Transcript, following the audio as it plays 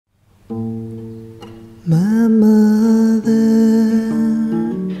My mother,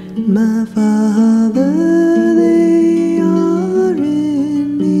 my father, they are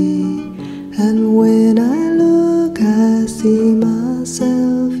in me, and when I look I see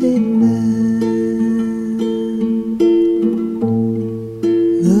myself in them.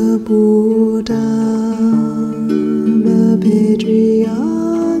 The Buddha, the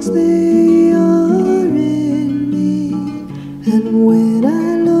patriarchs, they are in me, and when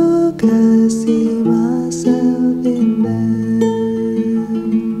I look I see myself in them.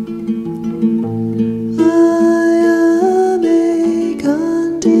 I am a continuation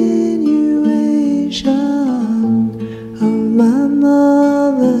of my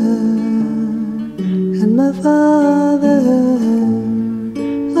mother and my father.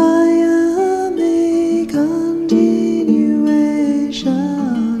 I am a continuation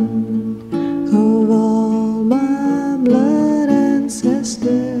of all my blood ancestors.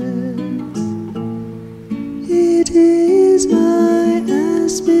 It is my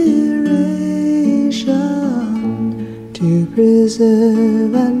aspiration to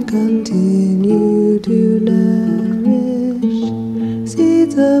preserve and continue to nourish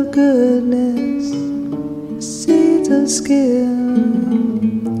seeds of goodness, seeds of skill,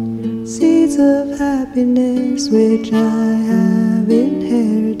 seeds of happiness which I have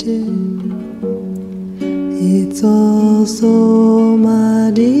inherited. It's also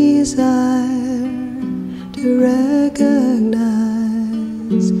my desire to recognize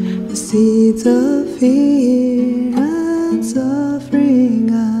the seeds of fear and suffering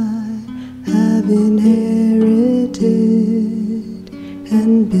I have inherited,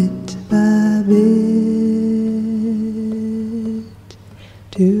 and bit by bit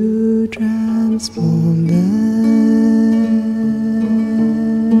to transform them,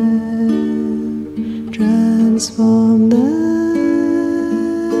 transform them.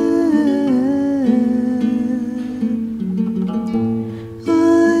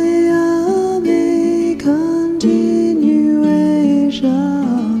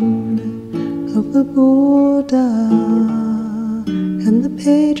 The Buddha and the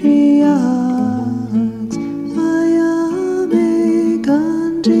patriarchs, I am a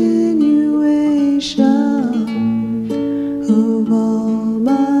continuation of all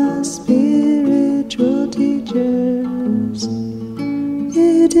my spiritual teachers.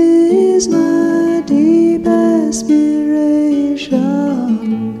 It is my deep aspiration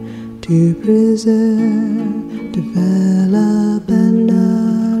to preserve, develop and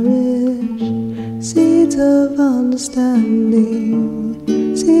nourish seeds of understanding,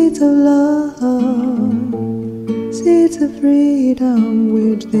 seeds of love, seeds of freedom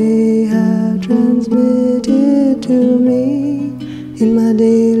which they have transmitted to me. In my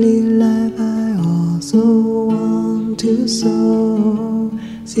daily life I also want to sow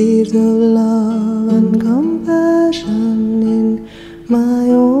seeds of love and compassion in my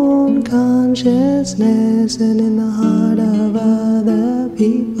own consciousness and in the heart of other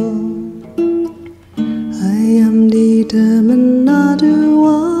people. I am determined not to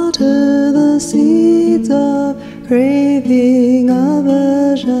water the seeds of craving,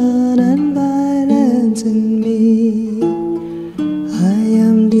 aversion and violence in me. I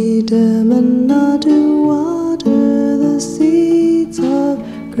am determined not to water the seeds of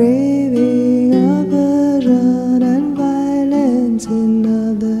craving, aversion and violence in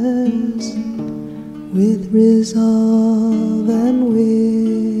others. With resolve and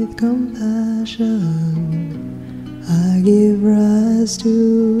with compassion I give rise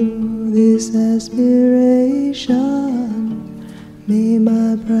to this aspiration. May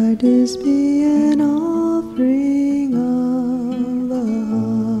my practice be an offering of the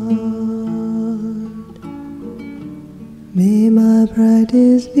heart. May my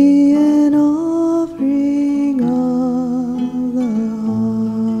practice be an offering of the heart.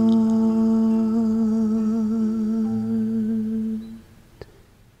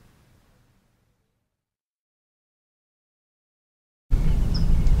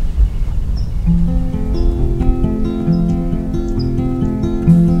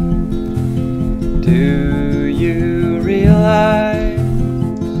 Do you realize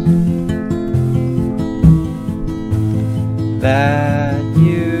that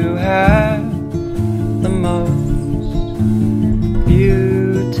you have the most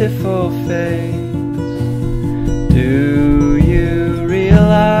beautiful face? Do you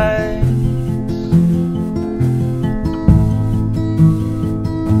realize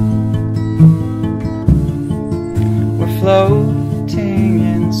we're floating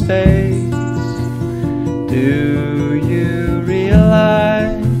in space? Do you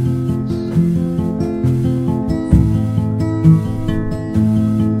realize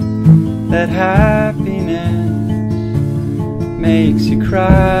that happiness makes you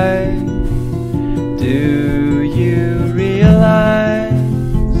cry. Do you realize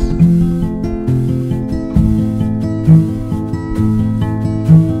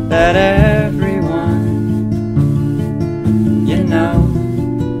that everyone you know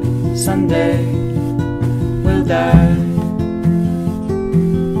someday will die?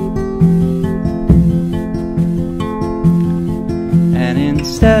 And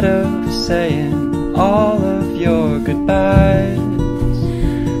instead of saying all of your goodbyes,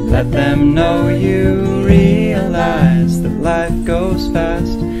 let them know you realize that life goes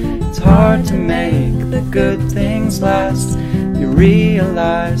fast. It's hard to make the good things last. You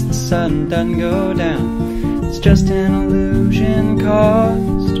realize the sun doesn't go down. It's just an illusion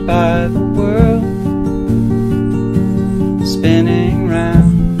caused by the world spinning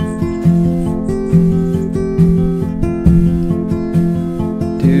round.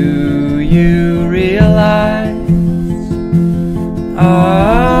 Do you realize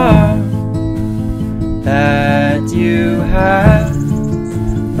that you have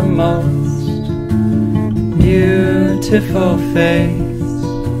the most beautiful face?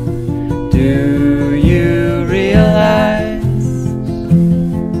 Do you realize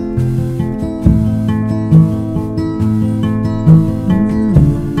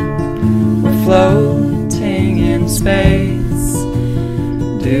we're floating in space?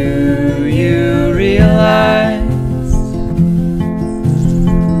 Do you realize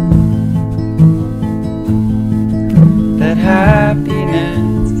that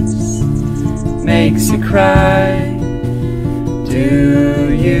happiness makes you cry?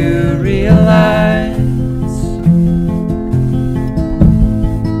 Do you realize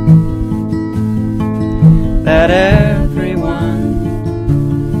that everyone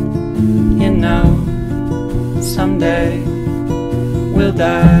you know someday will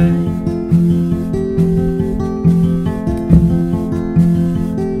die?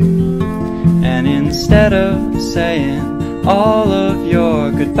 And instead of saying all of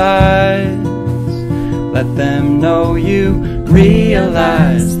your goodbyes, let them know you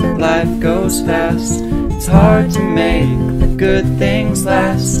realize that life goes fast. It's hard to make the good things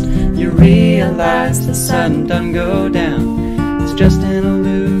last. You realize the sun doesn't go down. It's just an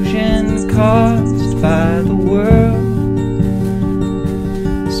illusion caused by